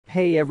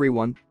Hey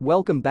everyone,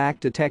 welcome back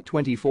to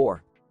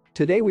Tech24.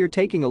 Today we're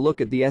taking a look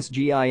at the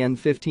SGIN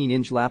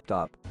 15-inch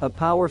laptop, a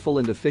powerful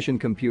and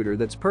efficient computer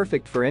that's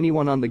perfect for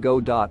anyone on the go.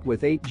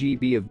 With 8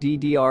 GB of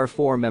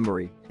DDR4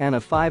 memory and a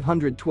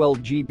 512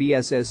 GB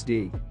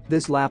SSD,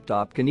 this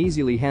laptop can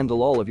easily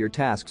handle all of your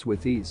tasks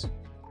with ease.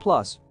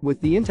 Plus,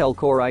 with the Intel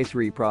Core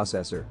i3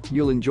 processor,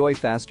 you'll enjoy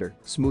faster,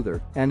 smoother,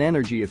 and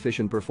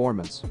energy-efficient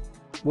performance.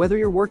 Whether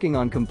you're working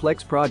on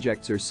complex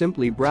projects or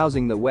simply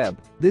browsing the web,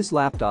 this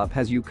laptop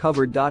has you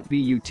covered. But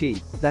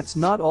that's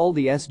not all.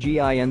 The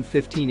SGIN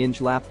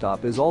 15-inch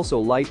laptop is also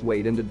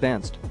lightweight and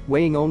advanced,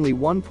 weighing only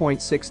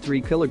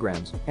 1.63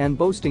 kilograms and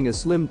boasting a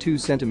slim 2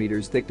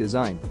 cm thick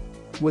design.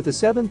 With a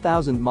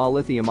 7000 mAh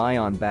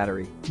lithium-ion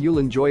battery, you'll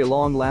enjoy a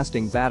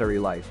long-lasting battery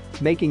life,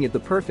 making it the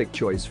perfect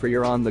choice for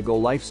your on-the-go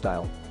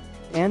lifestyle.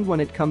 And when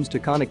it comes to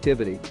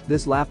connectivity,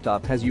 this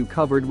laptop has you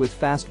covered with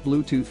fast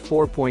Bluetooth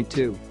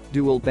 4.2,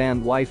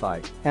 dual-band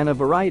Wi-Fi, and a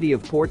variety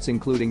of ports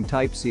including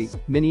Type-C,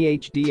 Mini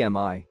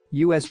HDMI,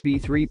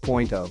 USB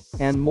 3.0,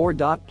 and more.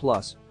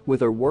 Plus,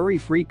 with a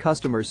worry-free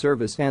customer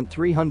service and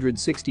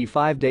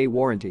 365-day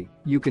warranty,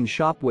 you can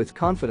shop with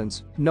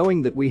confidence,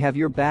 knowing that we have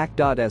your back.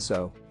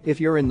 So, if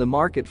you're in the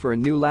market for a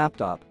new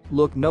laptop,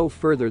 look no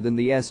further than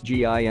the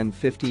SGIN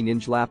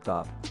 15-inch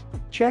laptop.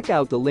 Check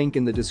out the link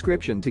in the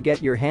description to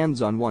get your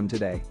hands on one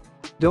today.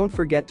 Don't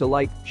forget to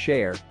like,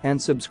 share, and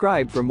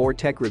subscribe for more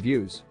tech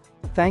reviews.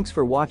 Thanks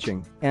for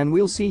watching, and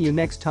we'll see you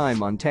next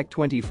time on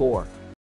Tech24.